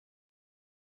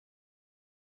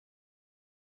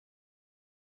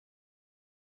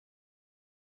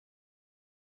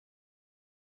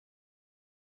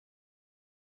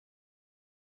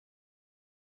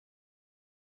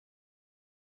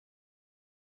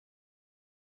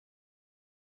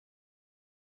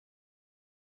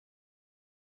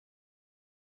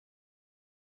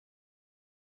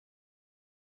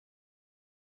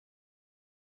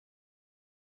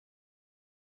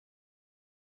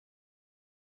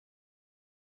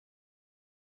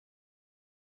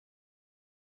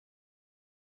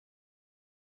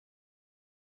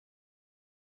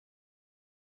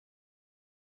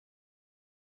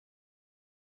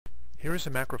Here is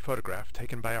a macro photograph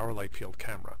taken by our light field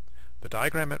camera. The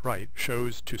diagram at right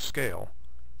shows to scale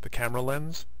the camera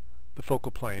lens, the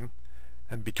focal plane,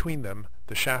 and between them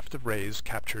the shaft of rays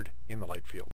captured in the light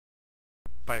field.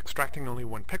 By extracting only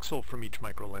one pixel from each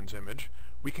microlens image,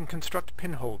 we can construct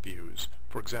pinhole views,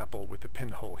 for example with the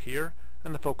pinhole here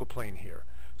and the focal plane here.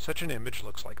 Such an image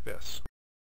looks like this.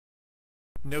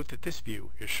 Note that this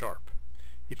view is sharp.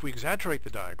 If we exaggerate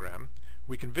the diagram,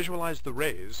 we can visualize the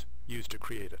rays used to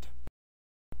create it.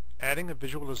 Adding a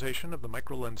visualization of the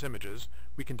microlens images,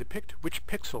 we can depict which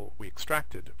pixel we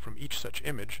extracted from each such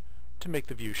image to make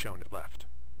the view shown at left.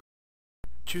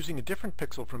 Choosing a different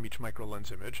pixel from each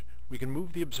microlens image, we can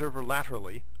move the observer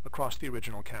laterally across the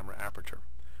original camera aperture.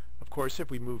 Of course,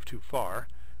 if we move too far,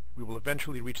 we will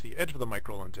eventually reach the edge of the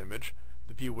microlens image,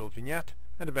 the view will vignette,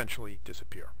 and eventually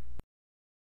disappear.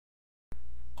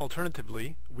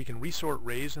 Alternatively, we can resort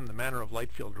rays in the manner of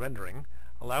light field rendering,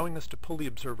 allowing us to pull the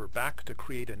observer back to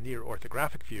create a near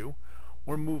orthographic view,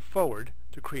 or move forward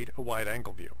to create a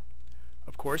wide-angle view.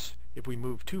 Of course, if we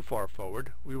move too far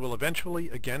forward, we will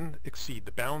eventually again exceed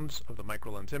the bounds of the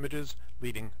microlens images,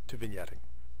 leading to vignetting.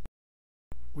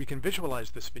 We can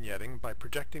visualize this vignetting by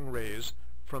projecting rays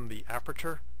from the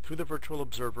aperture through the virtual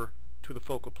observer to the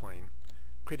focal plane,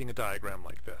 creating a diagram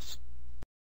like this.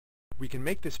 We can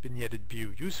make this vignetted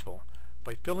view useful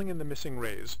by filling in the missing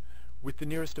rays with the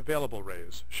nearest available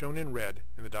rays, shown in red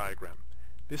in the diagram.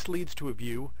 This leads to a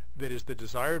view that is the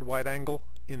desired wide angle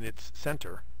in its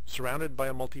center, surrounded by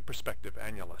a multi-perspective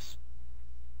annulus.